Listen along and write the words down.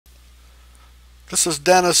This is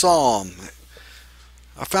Dennis Alm.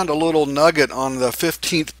 I found a little nugget on the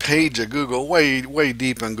 15th page of Google, way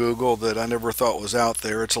deep in Google, that I never thought was out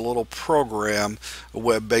there. It's a little program, a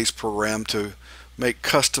web-based program to make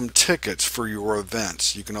custom tickets for your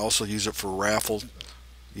events. You can also use it for raffle,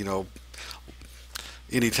 you know,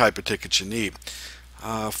 any type of tickets you need.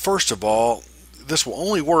 First of all, this will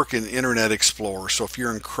only work in Internet Explorer. So if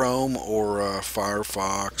you're in Chrome or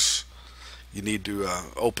Firefox, you need to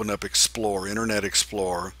open up Explorer, Internet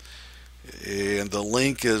Explorer. And the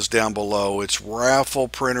link is down below. It's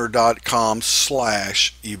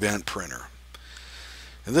raffleprinter.com/eventprinter.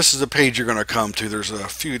 And this is the page you're going to come to. There's a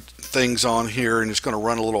few things on here, and it's going to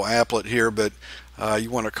run a little applet here, but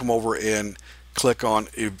you want to come over and click on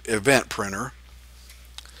Event Printer.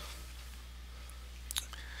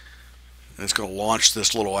 And it's going to launch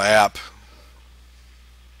this little app.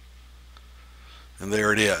 And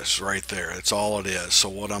there it is, right there. That's all it is. So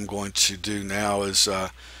what I'm going to do now is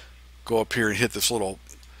go up here and hit this little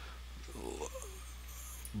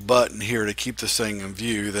button here to keep this thing in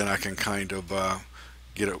view. Then I can kind of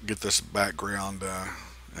get this background out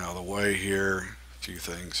of the way here. A few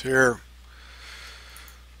things here,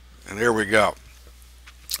 and there we go.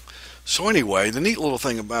 So anyway, the neat little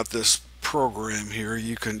thing about this program here,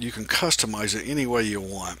 you can customize it any way you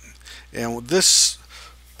want, and this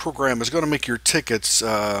program is going to make your tickets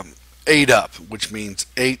 8 up, which means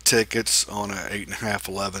 8 tickets on a 8.5,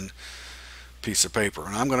 11 piece of paper.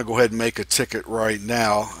 And I'm going to go ahead and make a ticket right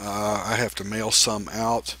now. I have to mail some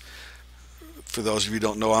out. For those of you who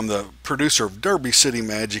don't know, I'm the producer of Derby City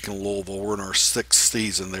Magic in Louisville. We're in our 6th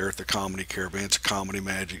season there at the Comedy Caravan. It's a comedy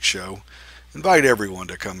magic show. Invite everyone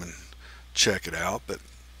to come and check it out. But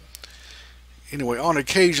anyway, on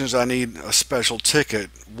occasions I need a special ticket.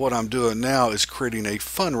 What I'm doing now is creating a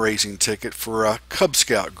fundraising ticket for a Cub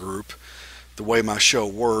Scout group. The way my show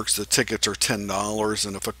works, the tickets are $10,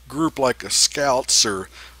 and if a group like a Scouts or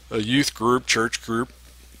a youth group, church group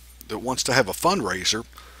that wants to have a fundraiser,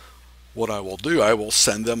 what I will do, I will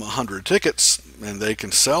send them 100 tickets, and they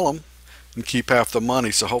can sell them and keep half the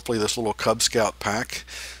money. So hopefully this little Cub Scout pack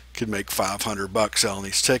could make $500 selling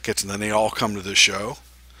these tickets, and then they all come to the show.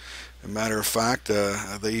 As a matter of fact,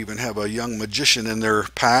 they even have a young magician in their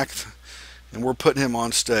pack, and we're putting him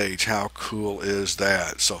on stage. How cool is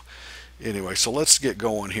that? So anyway, so let's get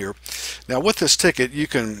going here. Now with this ticket, you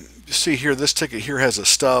can see here, this ticket here has a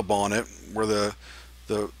stub on it where the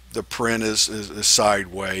print is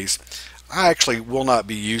sideways. I actually will not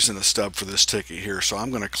be using a stub for this ticket here, so I'm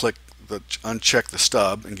going to uncheck the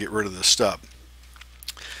stub and get rid of the stub.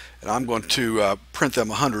 And I'm going to print them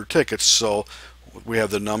 100 tickets, so we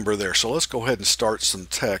have the number there. So let's go ahead and start some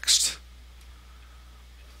text.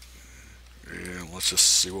 And let's just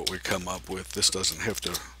see what we come up with. This doesn't have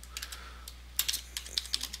to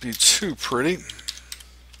be too pretty.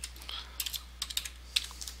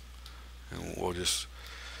 And we'll just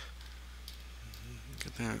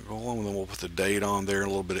get that going, and then we'll put the date on there, a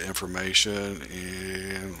little bit of information,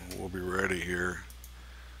 and we'll be ready here.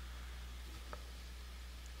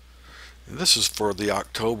 And this is for the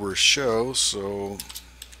October show, so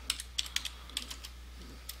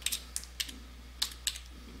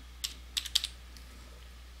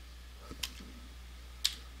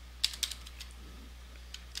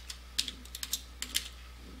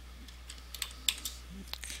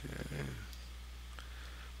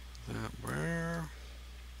that where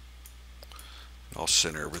I'll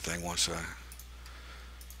center everything once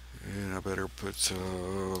and I better put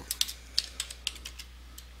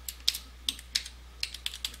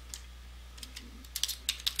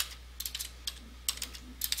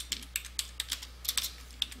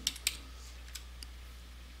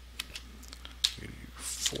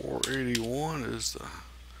 481 is the,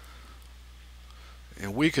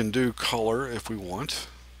 and we can do color if we want.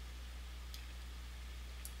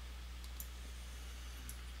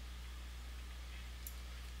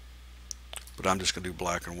 But I'm just going to do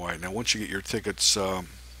black and white. Now once you get your tickets all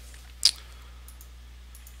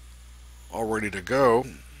ready to go,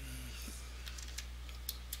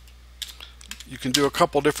 you can do a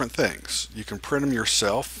couple different things. You can print them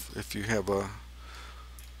yourself if you have a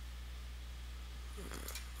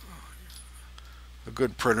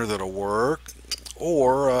good printer that'll work,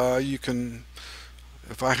 or you can,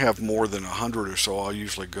 if I have more than 100 or so, I'll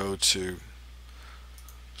usually go to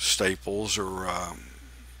Staples or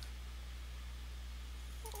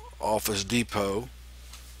Office Depot.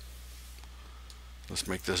 Let's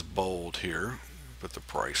make this bold here, put the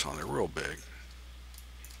price on there real big,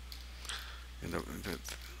 and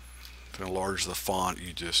to enlarge the font,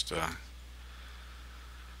 you just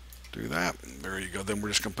do that. There you go. Then we're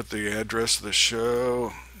just going to put the address of the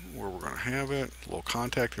show, where we're going to have it, a little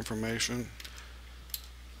contact information.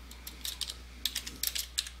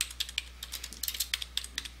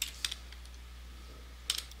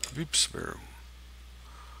 Oops, the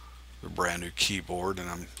brand new keyboard, and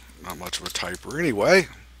I'm not much of a typer anyway.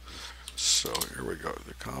 So here we go,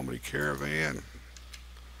 the Comedy Caravan.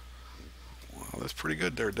 Wow, that's pretty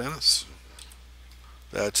good there, Dennis.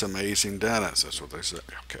 That's amazing, Dennis. That's what they say.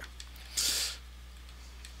 Okay.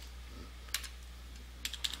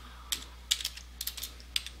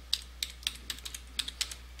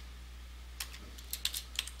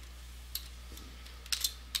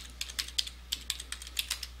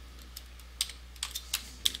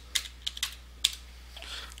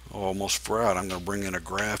 Oh, almost forgot. I'm going to bring in a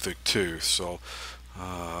graphic too. So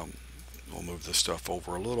we'll move this stuff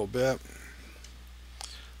over a little bit.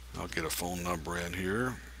 I'll get a phone number in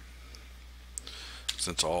here.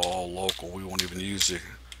 Since all local, we won't even use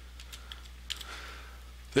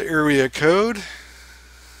the area code.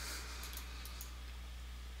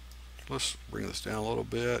 Let's bring this down a little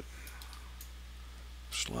bit.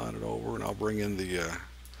 Slide it over, and I'll bring in the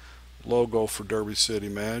logo for Derby City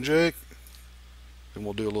Magic. Then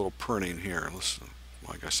we'll do a little printing here.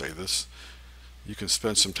 Like I say, this you can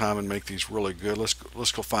spend some time and make these really good. Let's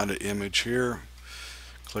go find an image here.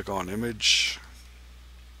 Click on image.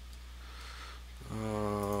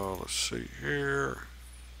 Let's see here.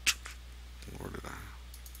 Where did I?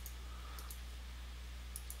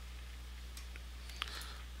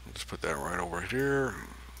 Let's put that right over here.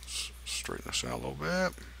 Let's straighten this out a little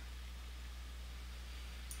bit.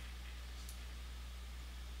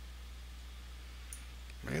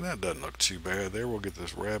 Man, that doesn't look too bad there. We'll get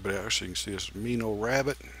this rabbit out so you can see this mean old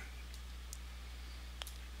rabbit.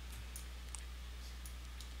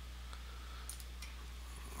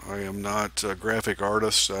 I am not a graphic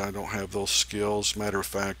artist. I don't have those skills. Matter of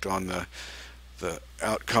fact, on the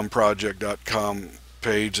outcomeproject.com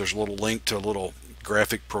page, there's a little link to a little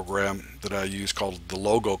graphic program that I use called the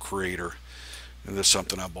Logo Creator. And this is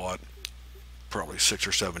something I bought probably 6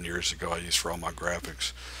 or 7 years ago. I use for all my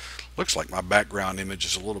graphics. Looks like my background image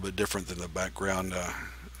is a little bit different than the background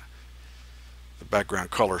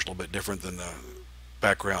color is a little bit different than the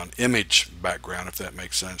background image background, if that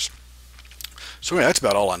makes sense. So anyway, that's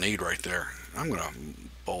about all I need right there. I'm going to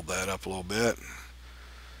bulb that up a little bit.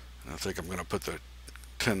 I think I'm going to put the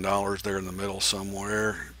 $10 there in the middle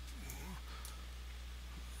somewhere.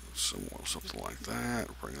 Something like that.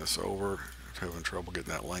 Bring this over. I'm having trouble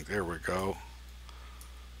getting that link. There we go.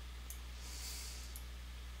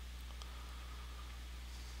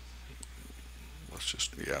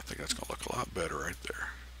 Yeah, I think that's going to look a lot better right there.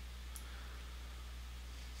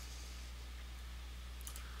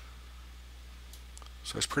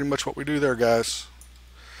 So that's pretty much what we do there, guys.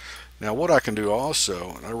 Now what I can do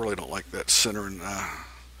also, and I really don't like that centering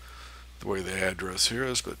the way the address here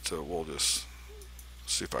is, but we'll just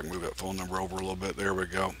see if I can move that phone number over a little bit. There we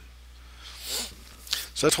go.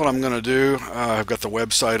 So that's what I'm going to do. I've got the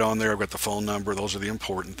website on there. I've got the phone number. Those are the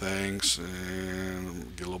important things.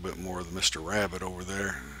 And get a little bit more of the Mr. Rabbit over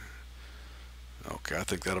there. Okay, I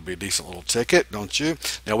think that'll be a decent little ticket, don't you?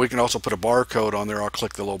 Now we can also put a barcode on there. I'll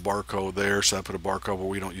click the little barcode there. So I put a barcode, but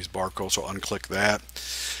we don't use barcodes, so I'll unclick that.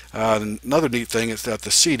 Another neat thing is that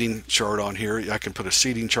the seating chart on here, I can put a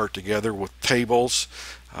seating chart together with tables,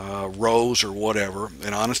 rows, or whatever.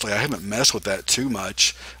 And honestly, I haven't messed with that too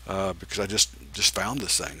much because I just found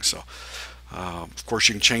this thing. So of course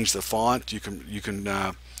you can change the font. You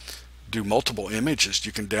can do multiple images.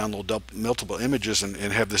 You can download multiple images and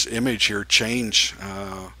have this image here change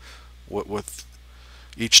with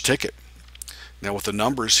each ticket. Now with the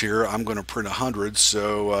numbers here, I'm going to print 100,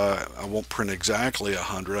 so I won't print exactly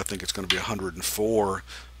 100. I think it's going to be 104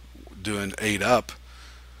 doing 8 up.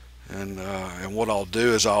 And what I'll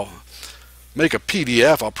do is I'll make a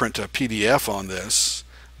PDF. I'll print a PDF on this.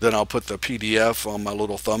 Then I'll put the PDF on my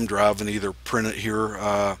little thumb drive and either print it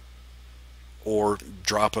here or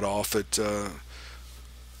drop it off at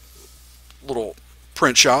little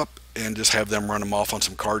print shop and just have them run them off on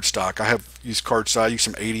some cardstock. I have used cardstock. I use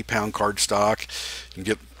some 80-pound cardstock. You can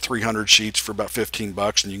get 300 sheets for about 15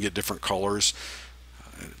 bucks, and you can get different colors.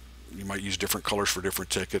 You might use different colors for different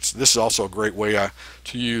tickets. This is also a great way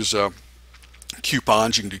to use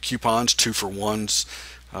coupons. You can do coupons, 2-for-1s.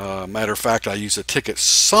 Matter of fact, I use a ticket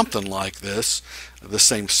something like this, the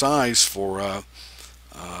same size for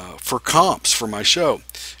comps for my show.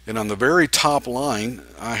 And on the very top line,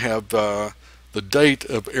 I have the date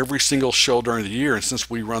of every single show during the year. And since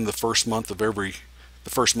we run the first Monday of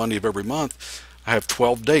every month, I have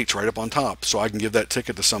 12 dates right up on top, so I can give that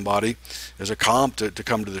ticket to somebody as a comp to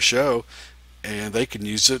come to the show, and they can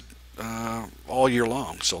use it all year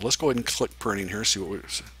long. So let's go ahead and click printing here, see what we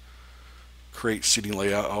create seating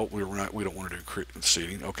layout. Oh, we don't want to do create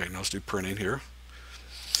seating. Okay, now let's do printing here.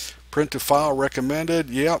 Print to file recommended.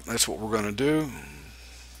 Yep, that's what we're going to do.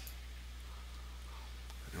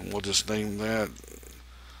 And we'll just name that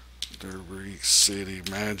Derby City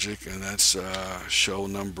Magic, and that's show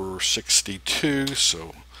number 62.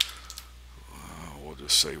 So we'll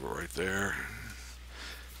just save it right there.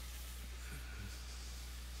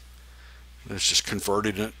 It's just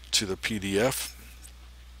converting it to the PDF.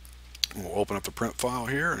 We'll open up the print file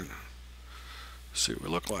here and see what we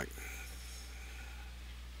look like.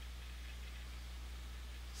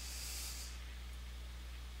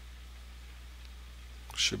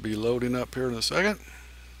 Should be loading up here in a second.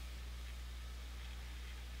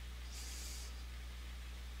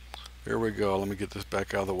 There we go. Let me get this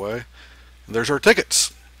back out of the way. And there's our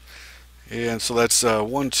tickets. And so that's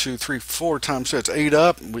 1, 2, 3, 4 times, so it's 8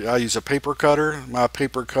 up. I use a paper cutter. My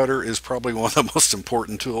paper cutter is probably one of the most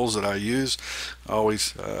important tools that I use.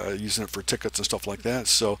 Always using it for tickets and stuff like that.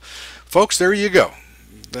 So, folks, there you go.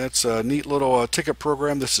 That's a neat little ticket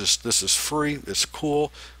program. This is free. It's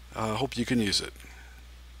cool. Hope you can use it.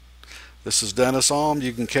 This is Dennis Alm.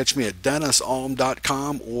 You can catch me at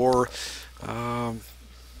DennisAlm.com or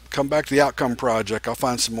come back to the Outcome Project. I'll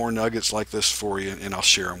find some more nuggets like this for you and I'll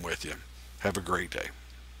share them with you. Have a great day.